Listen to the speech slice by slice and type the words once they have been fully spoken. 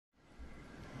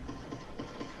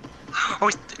Oh,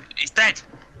 he's dead.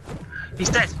 He's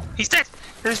dead. He's dead.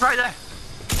 He's right there.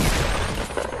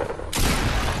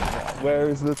 Where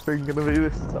is the thing gonna be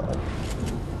this time?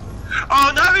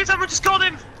 Oh no! Someone just got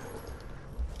him.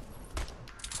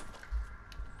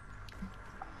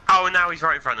 Oh, now he's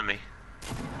right in front of me.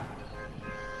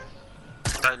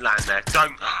 Don't land there.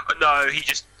 Don't. No, he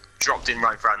just dropped in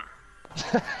right front.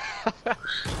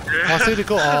 I see the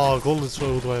Gauntlet's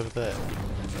all the way over there.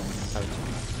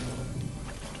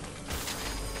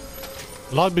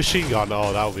 Light machine gun,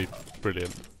 oh that would be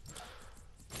brilliant.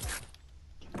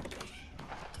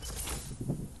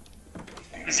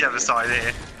 He's the other side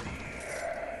here.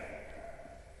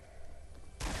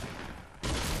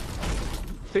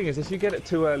 Thing is, if you get it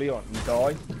too early on, you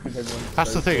die.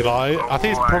 That's the thing, like, I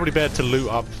think it's probably better to loot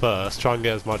up first, try and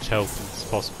get as much health as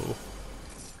possible.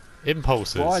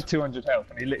 Impulses. Well, I had 200 health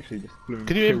and he literally just blew me.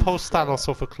 Can you impulse Thanos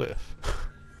off a cliff?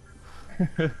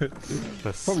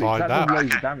 Let's find out.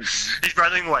 Okay. He's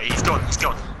running away, he's gone, he's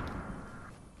gone.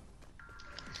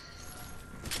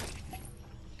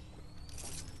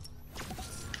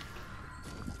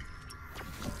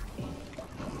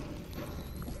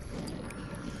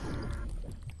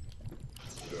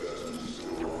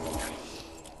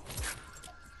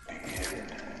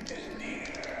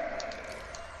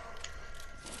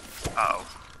 Uh-oh.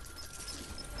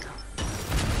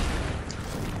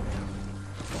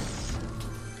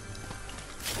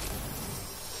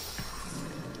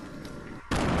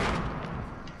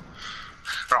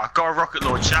 Right, I've got a rocket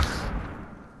launcher.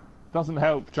 Doesn't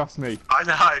help, trust me. I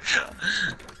know.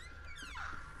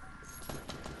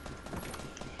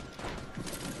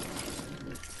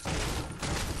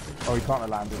 Oh, he can't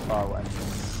land as far away.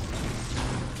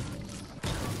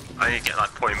 I need to get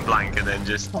like point blank and then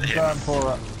just I'm hit. going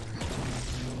for it.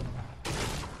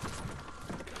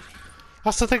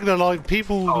 That's the thing though, like,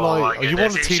 people like, you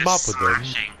want to team up with them,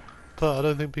 smashing. but I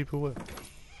don't think people will.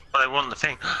 Well, they want the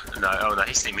thing. No, oh no,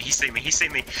 he's seen me, he's seen me, he's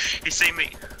seen me, he's seen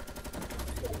me.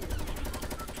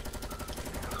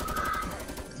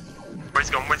 Where's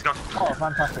he gone, where's he gone? Oh,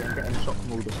 fantastic, I'm getting shot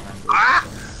from all different angles. Ah!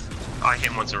 I hit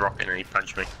him once a rocket and he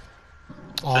punched me.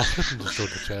 Oh, I flipping destroyed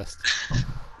the chest.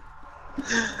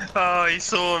 Oh, he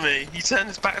saw me. He turned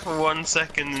his back for 1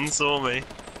 second and saw me.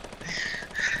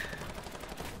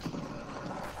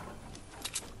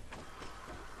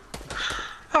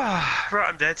 Ah, right,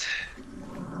 I'm dead.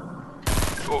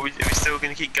 What, are we still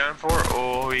going to keep going for it,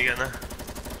 or are we going to...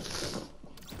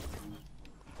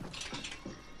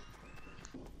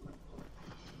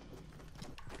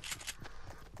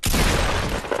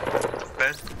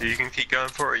 Ben, are you going to keep going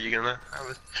for it, or are you going to have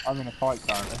it? I'm in a fight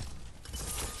currently.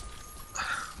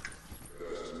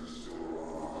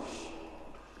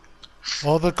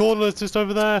 Oh, the Gauntlet's just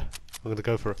over there. I'm gonna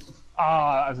go for it.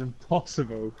 Ah, that is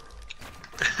impossible.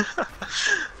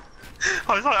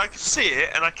 I was like, I could see it,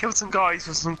 and I killed some guys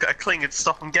with a clinger to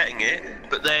stop them getting it,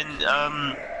 but then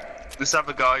this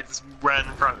other guy just ran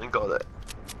in front and got it,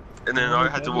 and then I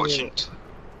had to watch it.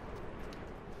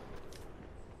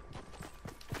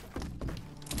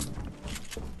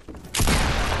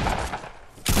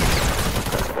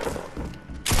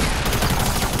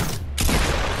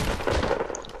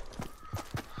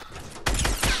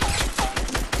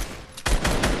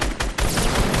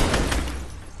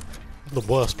 The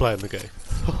worst player in the game.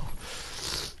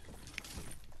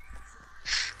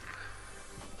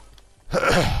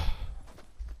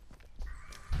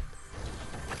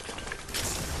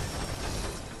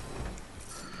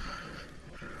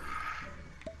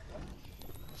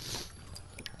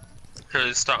 Should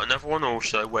I start another one, or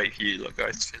should I wait for you, like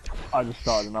guys? I just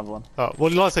started another one. Oh,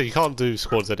 well, like I say, you can't do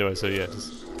squads anyway, so yeah.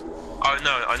 Just... Oh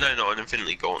no, I know not an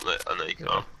Infinity Gauntlet. I know you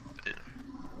can't.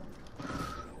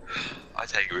 I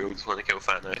take it we all just want to kill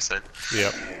Thanos then.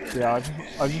 Yep. Yeah,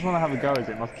 I just want to have a go at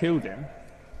him. I've killed him.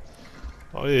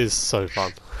 Oh, it is so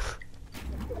fun.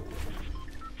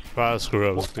 Right, screw it.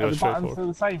 Are the buttons straightforward. still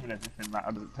the same and everything, Matt?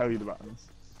 Or does it tell you the buttons?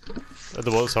 The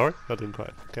what? Sorry, I didn't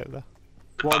quite get that.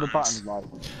 What are the buttons like?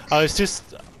 Oh, it's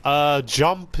just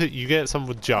jump. You get some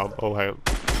with jump. Oh, hang on.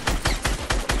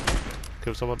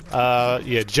 Kill someone.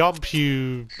 Yeah, jump.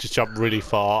 You just jump really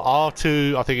far.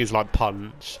 R2, I think, is like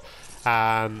punch,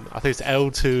 and I think it's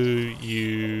L2.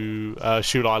 You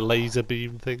shoot like a laser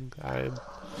beam thing at him.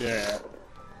 Yeah.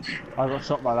 I got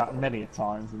shot by that many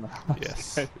times. And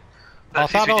Yes. There's Oh,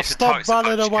 two Thanos, different stop types of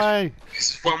running punch. away!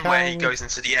 There's one where he goes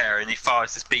into the air and he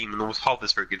fires this beam and almost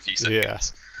hovers for a good few seconds. Yeah.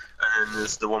 And then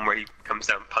there's the one where he comes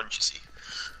down and punches you.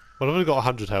 Well, I've only got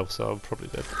 100 health, so I'm probably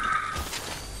dead.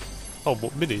 Oh,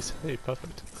 what minis? Hey,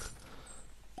 perfect.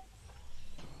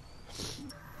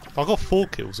 I got 4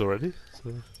 kills already.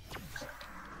 So.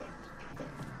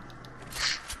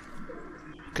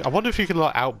 I wonder if you can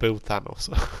like outbuild Thanos.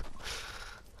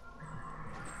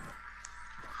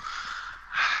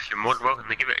 You're more than welcome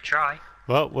to give it a try.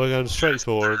 Well, we're going straight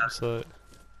for him, so.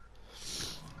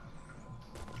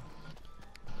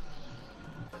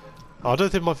 I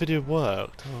don't think my video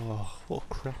worked. Oh, what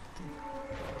crap.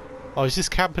 Oh, he's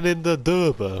just camping in the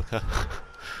burger.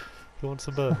 He wants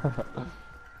a burger.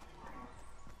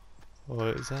 Oh,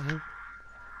 is that him?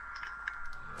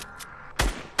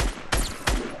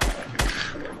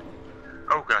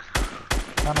 Oh god.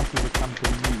 Thanos is a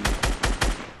camping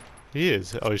noob. He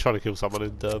is. Oh, he's trying to kill someone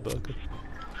in the burger.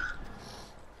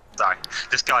 Sorry.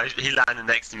 This guy, he landed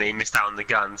next to me, missed out on the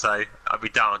gun, so I'd be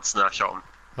dancing and I shot him.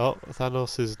 Oh,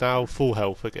 Thanos is now full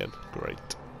health again. Great.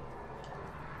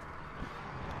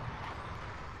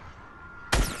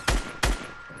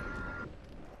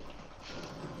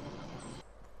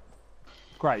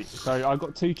 Great. So I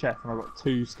got 2 chests and I got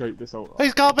 2 scope assault.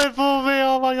 He's coming for me!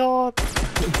 Oh my god!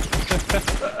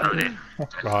 Oh dear.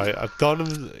 Right, I've done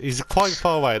him. He's quite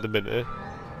far away at the minute.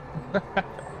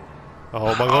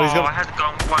 Oh my god, he's I got. had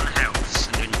gone 1 health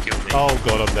and then you killed me. Oh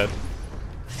god, I'm dead.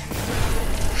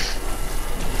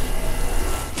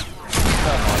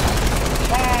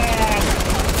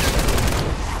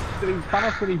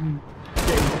 Thanos didn't even get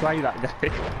him to play that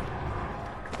game.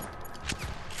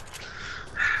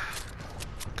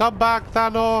 Come back,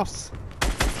 Thanos!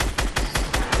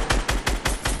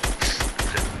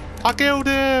 I killed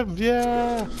him!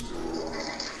 Yeah!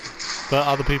 But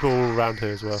other people all around here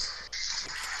as well.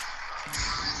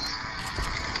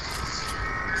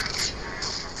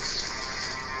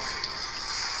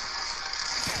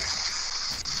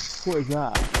 What is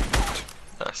that?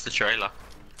 That's the trailer.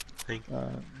 I think.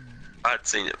 I'd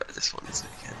seen it, but this one this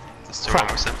weekend. Just to Crap.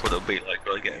 remember what it'll be like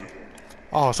when I get him.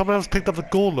 Oh, someone else picked up the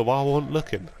gauntlet while I wasn't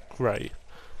looking. Great.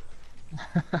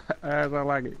 As I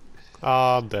like it.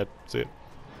 Ah, I'm dead. See it.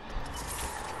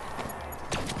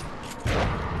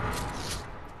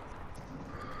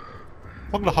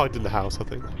 I'm gonna hide in the house, I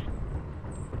think.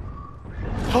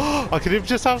 I can hear him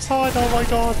just outside! Oh my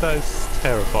god, that is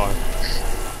terrifying.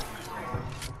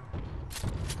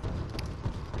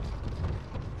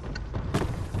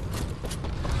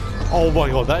 Oh my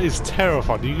god, that is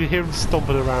terrifying. You can hear him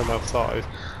stomping around outside.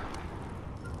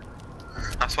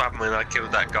 That's what happened when I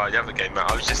killed that guy the other game.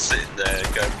 I was just sitting there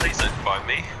going, please don't find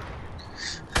me.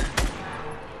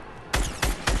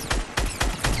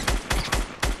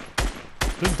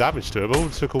 Doing damage to him, I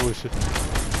took all this shit.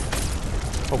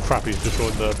 Oh crap, he's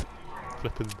destroying the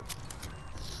flipping.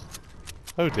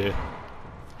 Oh dear.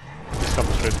 He's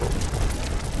coming straight forward.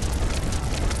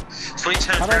 So when you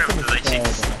turn I don't around, think they it's fair think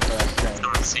in the first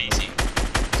game. someone sees you.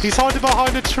 He's hiding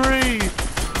behind a tree!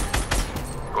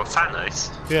 Well, Thanos.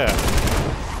 Yeah.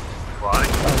 Why?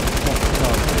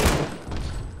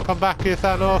 Come back here,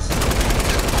 Thanos!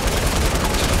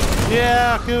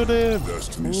 Yeah, I killed him!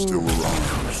 Destiny still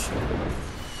around us.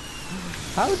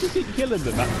 How did you keep killing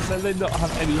them? So they not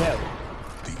have any health?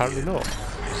 Apparently not.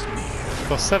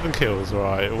 Got 7 kills,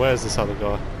 right. Where's this other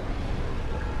guy?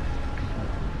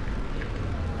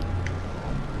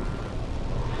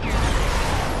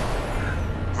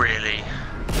 Really?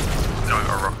 No, I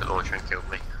got a rocket launcher and killed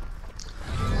me.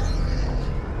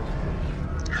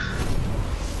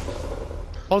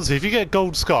 Honestly, if you get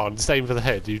gold scar and just aim for the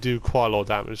head, you do quite a lot of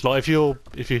damage. Like if you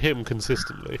hit him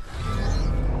consistently.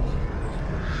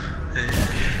 I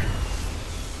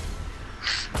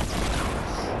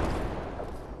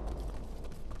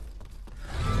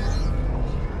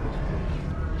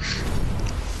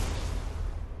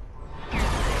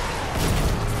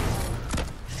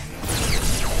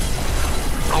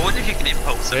wonder if you can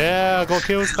impulse him. Yeah, I got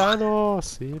killed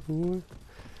Thanos! Yeah, boy.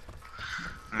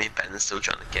 Me and Ben are still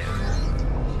trying to get him.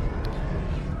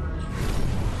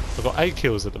 I've got 8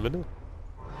 kills at the minute.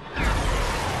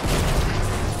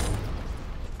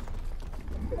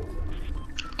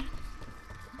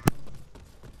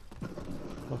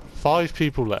 Five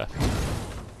people left.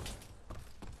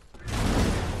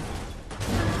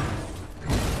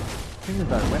 Thing is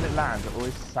though, when it lands, it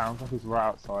always sounds like it's right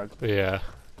outside. Yeah.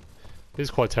 It's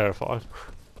quite terrifying.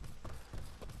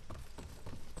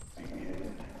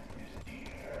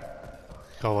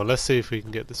 Come on, let's see if we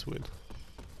can get this win.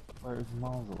 Where it's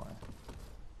miles away.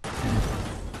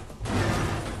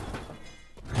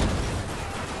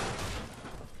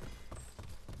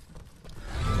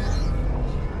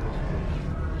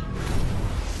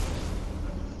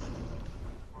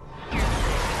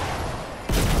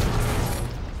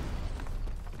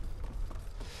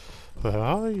 Where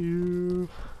are you?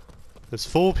 There's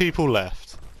 4 people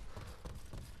left.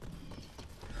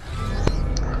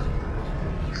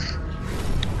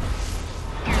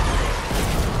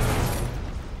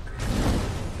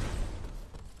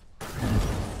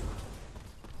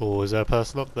 Oh, is there a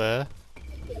person up there?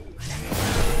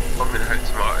 I'm gonna hope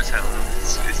Tomato's Hound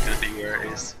is gonna be where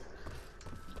it is.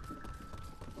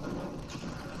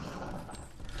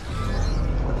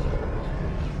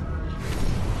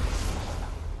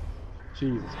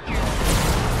 Jesus.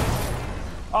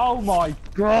 Oh my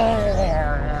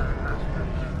god!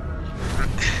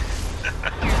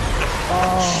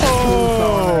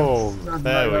 Oh,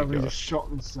 there we go. Just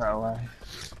shot me straight away.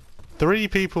 3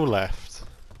 people left.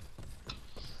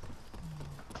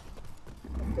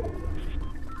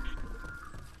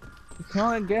 You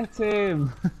can't get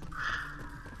him.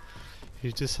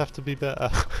 You just have to be better.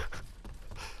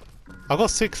 I got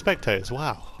 6 spectators.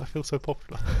 Wow, I feel so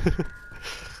popular.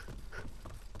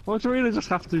 Why do you really just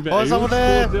have to be better? Oh, is someone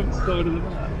there? The other side of the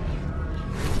map.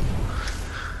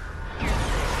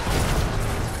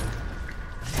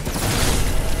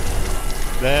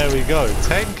 There we go.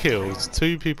 10 kills,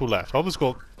 2 people left. I almost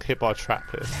got hit by a trap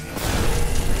here.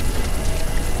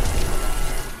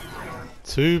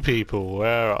 2 people.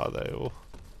 Where are they all?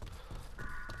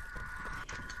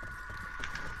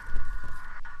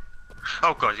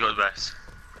 Oh god, you got the best.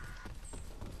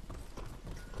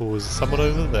 Oh, is someone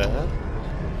over there?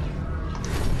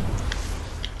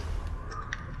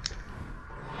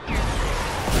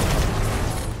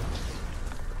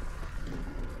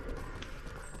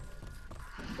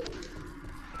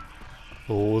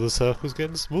 Oh, the circle's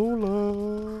getting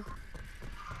smaller.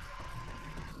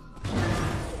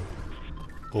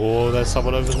 Oh, there's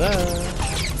someone over there.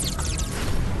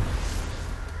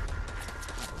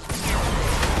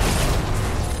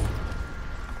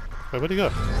 Wait, where'd he go?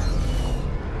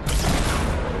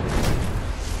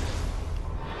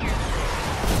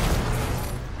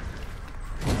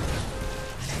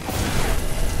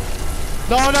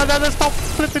 No, stop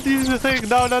flipping using the thing.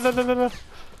 No.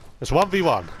 It's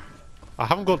 1v1. I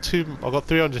haven't got 2, I've got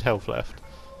 300 health left.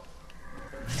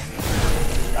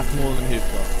 That's more than he's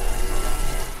got.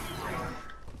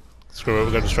 Screw it,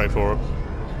 we're going straight for him.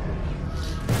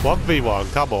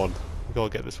 1v1, come on. We've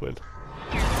got to get this win.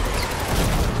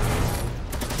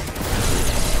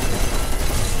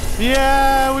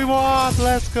 Yeah, we won!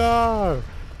 Let's go!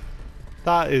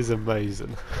 That is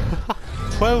amazing.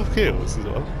 12 kills as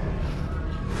well.